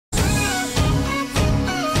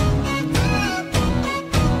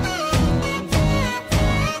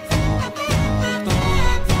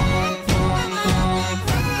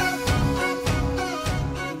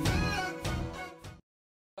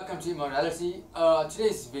to IMRLTY.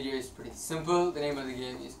 Today's video is pretty simple. The name of the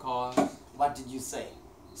game is called... What did you say?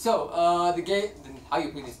 So, the game, how you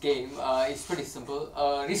play this game is pretty simple.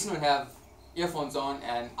 Reason will have earphones on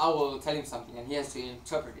and I will tell him something and he has to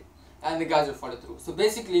interpret it. And the guys will follow through. So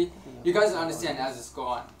basically, you guys will understand as this go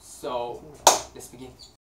on. So, let's begin.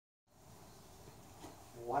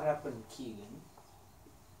 What happened, Keegan?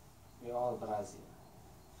 We're all Brazil.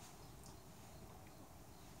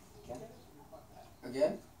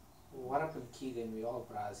 Again? What happened, Keegan? We're all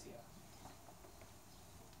Brazil.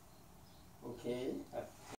 Okay.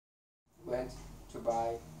 Went to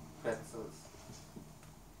buy pretzels.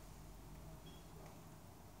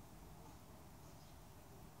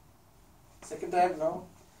 Second time now.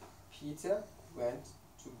 Peter went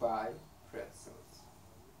to buy pretzels.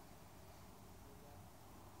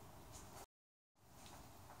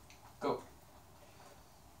 Go.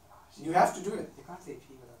 You have to do it. You can't say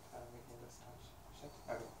P without making the sound.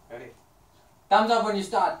 Okay, ready? Thumbs up when you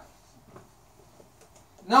start.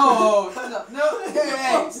 No! Thumbs up. No!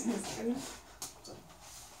 Hey!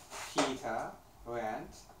 Peter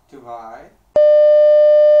went to buy...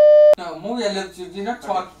 No, move your lips. You're not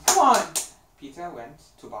talking. Come on! Peter went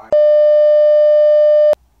to buy...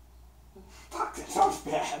 Fuck, that sounds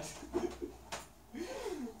bad.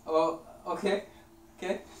 Oh, okay.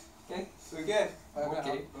 Okay. Okay. We good.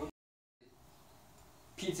 Okay.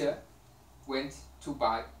 Peter went to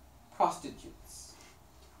buy prostitutes.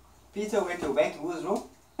 Peter went to bank whose room?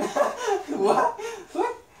 What?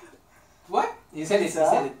 What? What? You said it. You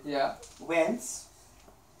said it. Yeah. Went.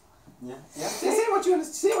 Yeah. Say what you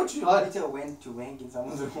understand. Say what you heard. Peter went to wank in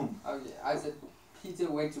someone's room. Okay, I said Peter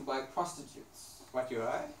went to buy prostitutes. What you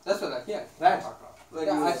heard? That's what I hear. Right.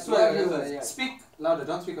 Yeah, I swear you that's what I hear. speak louder.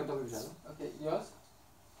 Don't speak on top of each other. Okay, yours?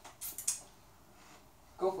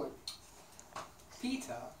 Go for it.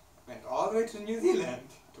 Peter went all the way to New Zealand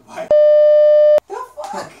to buy. The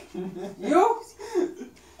fuck? You?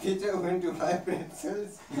 Peter went to buy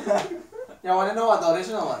pretzels. You wanna know what the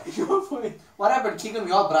original one? What happened, Keegan?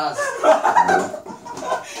 We all bras.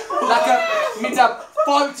 Like a meet up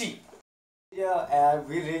faulty. Yeah,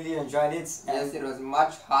 we really enjoyed it. Yes, it was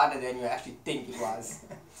much harder than you actually think it was.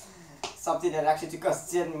 Something that actually took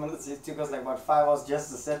us 10 minutes. It took us like about 5 hours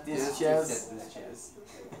just to set these chairs.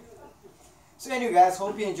 So anyway guys,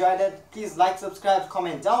 hope you enjoyed it. Please like, subscribe,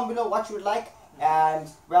 comment down below what you would like. And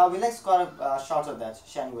well, we like to got a shout out that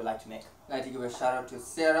Shani would like to make. I'd like to give a shout out to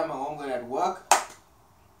Sarah, my homegirl at work.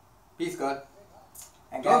 Peace God.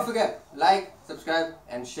 And Don't guys, forget, like, subscribe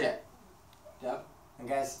and share. Yep. and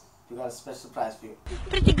guys, we got a special surprise for you.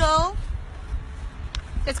 Pretty girl.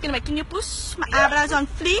 That's gonna make you push my eyebrows on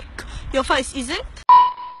fleek. Your face isn't.